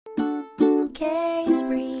case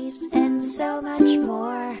briefs, and so much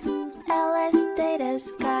more.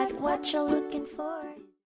 LSData's got what you're looking for.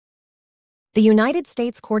 The United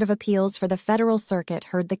States Court of Appeals for the Federal Circuit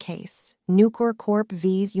heard the case, Nucor Corp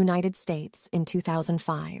vs. United States, in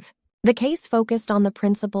 2005. The case focused on the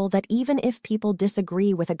principle that even if people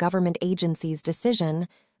disagree with a government agency's decision,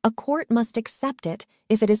 a court must accept it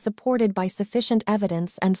if it is supported by sufficient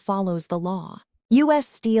evidence and follows the law. U.S.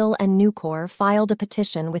 Steel and Nucor filed a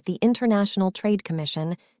petition with the International Trade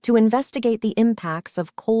Commission to investigate the impacts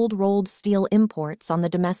of cold-rolled steel imports on the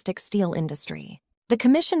domestic steel industry. The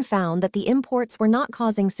commission found that the imports were not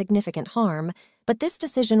causing significant harm, but this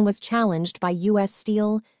decision was challenged by U.S.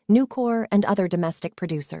 Steel, Nucor, and other domestic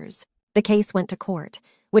producers. The case went to court,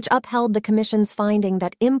 which upheld the commission's finding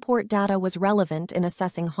that import data was relevant in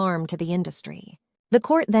assessing harm to the industry. The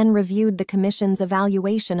court then reviewed the commission's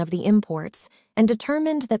evaluation of the imports and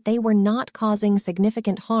determined that they were not causing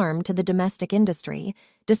significant harm to the domestic industry,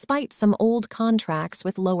 despite some old contracts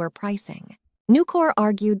with lower pricing. Nucor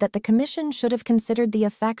argued that the commission should have considered the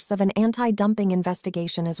effects of an anti-dumping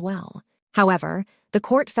investigation as well. However, the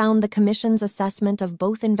court found the commission's assessment of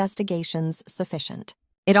both investigations sufficient.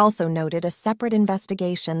 It also noted a separate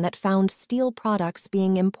investigation that found steel products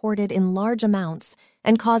being imported in large amounts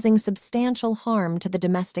and causing substantial harm to the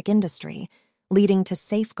domestic industry, leading to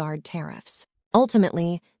safeguard tariffs.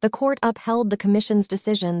 Ultimately, the court upheld the commission's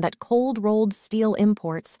decision that cold-rolled steel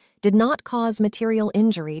imports did not cause material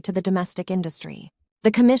injury to the domestic industry.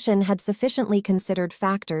 The commission had sufficiently considered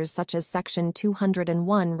factors such as Section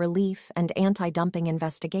 201 relief and anti-dumping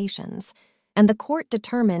investigations, and the court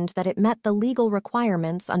determined that it met the legal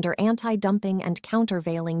requirements under anti-dumping and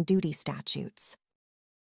countervailing duty statutes.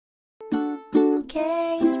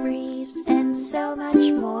 Case briefs, and so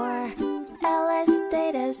much more.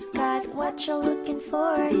 LSData's got what you're looking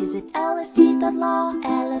for. Visit lsd.law,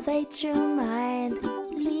 elevate your mind.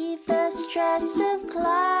 Leave the stress of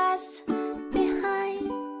class.